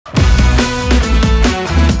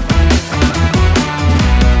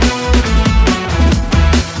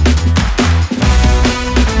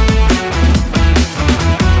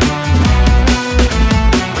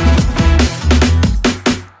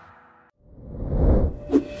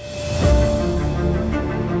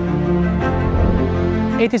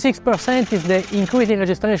86% is the increase in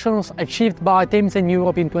registrations achieved by Temsa in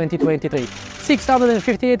Europe in 2023.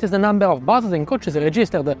 658 is the number of buses and coaches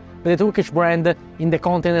registered by the Turkish brand in the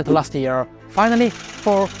continent last year. Finally,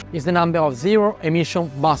 4 is the number of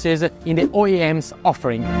zero-emission buses in the OEM's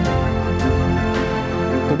offering.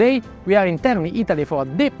 Today, we are in Terni, Italy for a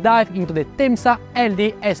deep dive into the Temsa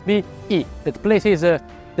LD SB E that places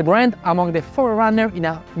the brand among the forerunner in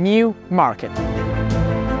a new market.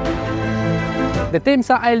 The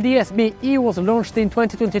Temsa LD SB E was launched in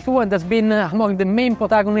 2022 and has been among the main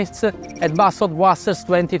protagonists at Busworld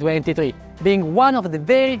 2023, being one of the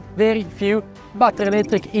very few battery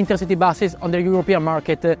electric intercity buses on the European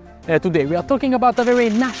market today. We are talking about a very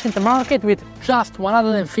nascent market with just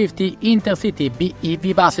 150 intercity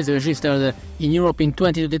BEV buses registered in Europe in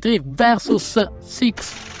 2023 versus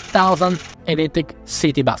 6,000 electric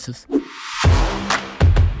city buses.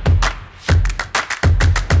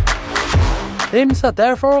 Temsa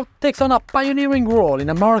therefore takes on a pioneering role in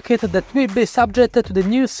a market that will be subject to the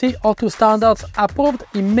new CO2 standards approved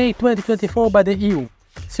in May 2024 by the EU.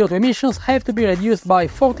 CO2 emissions have to be reduced by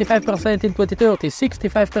 45% in 2030,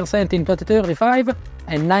 65% in 2035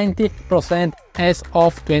 and 90% as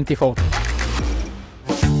of 2040.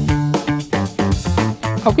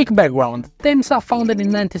 A quick background. Temsa, founded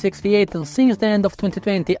in 1968 and since the end of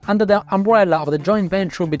 2020 under the umbrella of the joint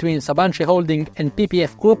venture between Sabanci Holding and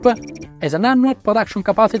PPF Group, has an annual production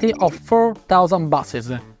capacity of 4,000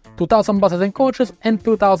 buses, 2,000 buses and coaches and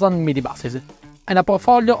 2,000 minibuses, and a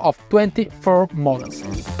portfolio of 24 models.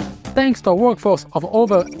 Thanks to a workforce of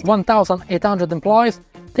over 1,800 employees,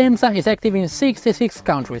 Temsa is active in 66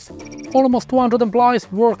 countries. Almost 200 employees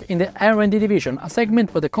work in the R&D division, a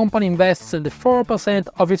segment where the company invests 4%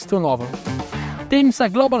 of its turnover. Temsa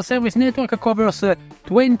global service network covers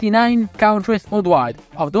 29 countries worldwide.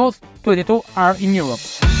 Of those, 22 are in Europe.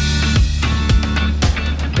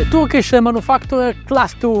 The Turkish manufacturer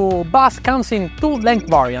Class 2 bus comes in two length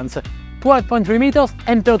variants, 12.3 meters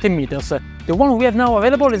and 13 meters. The one we have now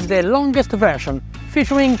available is the longest version,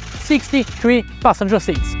 featuring 63 passenger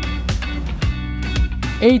seats.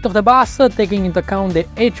 8 of the bus, taking into account the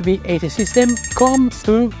HVAC system, comes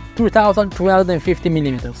to 3,350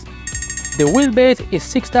 mm. The wheelbase is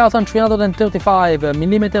 6,335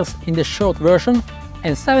 mm in the short version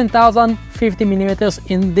and 7,050 mm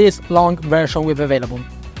in this long version we have available.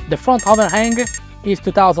 The front overhang is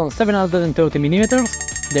 2,730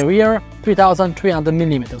 mm, the rear 3,300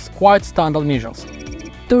 mm, quite standard measures.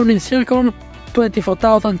 Turning circle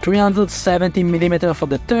 24,370 mm for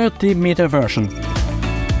the 30-meter version.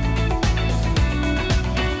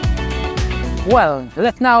 Well,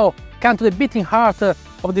 let's now come to the beating heart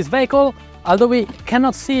of this vehicle. Although we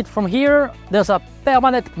cannot see it from here, there's a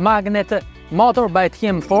permanent magnet motor by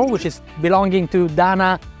TM4, which is belonging to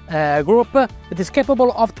Dana Group, that is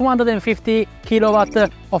capable of 250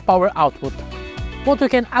 kW of power output. What we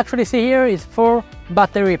can actually see here is 4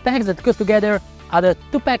 battery packs that goes together are the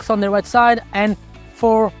 2 packs on the right side and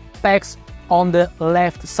 4 packs on the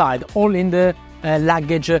left side, all in the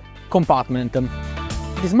luggage compartment.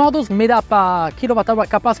 These models made up a kilowatt-hour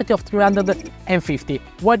capacity of 350,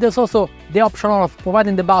 while there's also the option of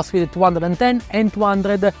providing the bus with 210 and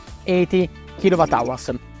 280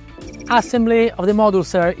 kilowatt-hours. Assembly of the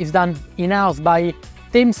modules is done in-house by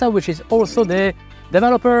Temsa, which is also the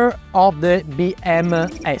developer of the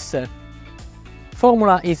BMS.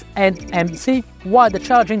 Formula is NMC, while the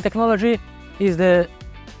charging technology is the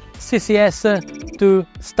CCS to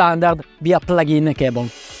standard via plug-in cable.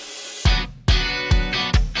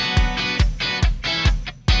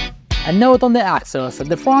 A note on the axles. At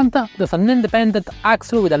the front, there's an independent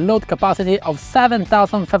axle with a load capacity of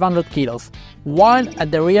 7,500 kilos, while at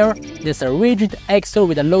the rear, there's a rigid axle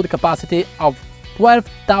with a load capacity of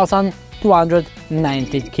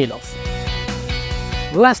 12,290 kilos.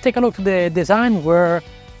 Let's take a look at the design, where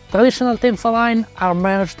traditional Temsa line are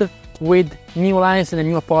merged with new lines and a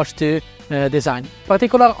new approach to design. In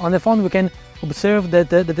particular, on the front we can observe that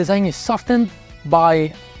the design is softened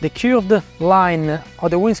by the curved line of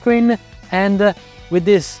the windscreen and with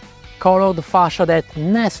this colored fascia that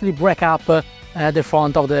nicely break up the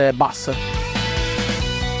front of the bus.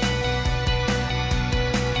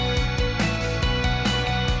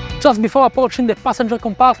 Just before approaching the passenger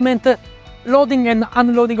compartment, loading and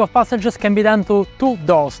unloading of passengers can be done through 2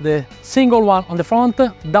 doors, the single one on the front,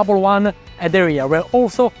 double one at the rear, where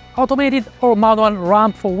also automated or manual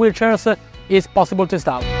ramp for wheelchairs is possible to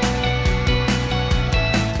install.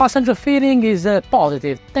 Passenger feeling is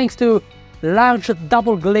positive. Thanks to large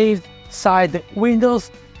double glazed side windows,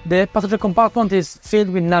 the passenger compartment is filled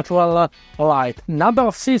with natural light. Number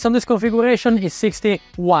of seats on this configuration is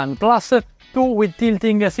 61, plus two with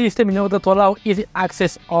tilting system in order to allow easy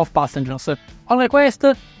access of passengers. On request,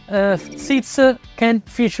 seats can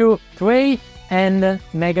feature tray and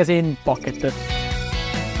magazine pocket.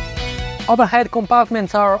 Overhead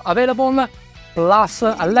compartments are available, plus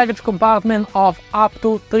a luggage compartment of up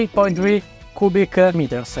to 3.3 cubic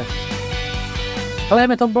meters.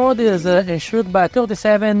 Climate on board is ensured by a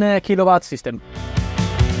 37 kilowatt system.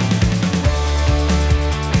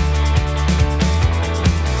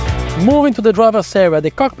 Moving to the driver's area, the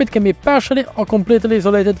cockpit can be partially or completely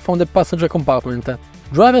isolated from the passenger compartment.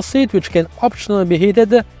 Driver's seat, which can optionally be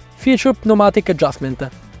heated, feature pneumatic adjustment.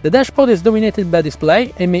 The dashboard is dominated by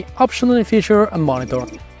display and may optionally feature a monitor.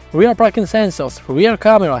 Rear parking sensors, rear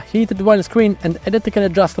camera, heated windscreen and electrically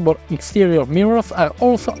adjustable exterior mirrors are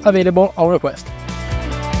also available on request.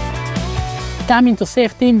 Coming to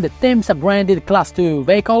safety, the Temsa branded Class 2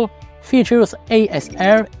 vehicle features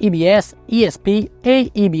ASR, EBS, ESP,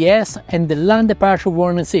 AEBS and the land departure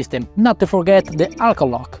warning system, not to forget the alcohol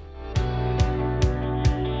lock.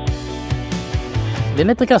 The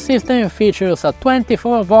electrical system features a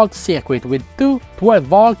 24-volt circuit with two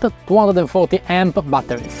 12-volt 240-amp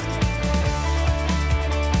batteries.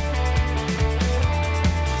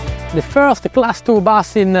 The first Class 2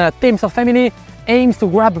 bus in Temsa family aims to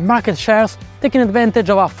grab market shares, taking advantage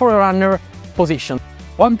of a forerunner position.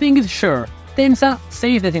 One thing is sure, Temsa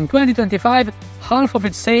says that in 2025, half of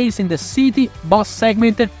its sales in the city bus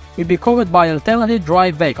segment will be covered by alternative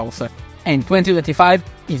drive vehicles, and 2025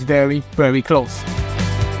 is very, very close.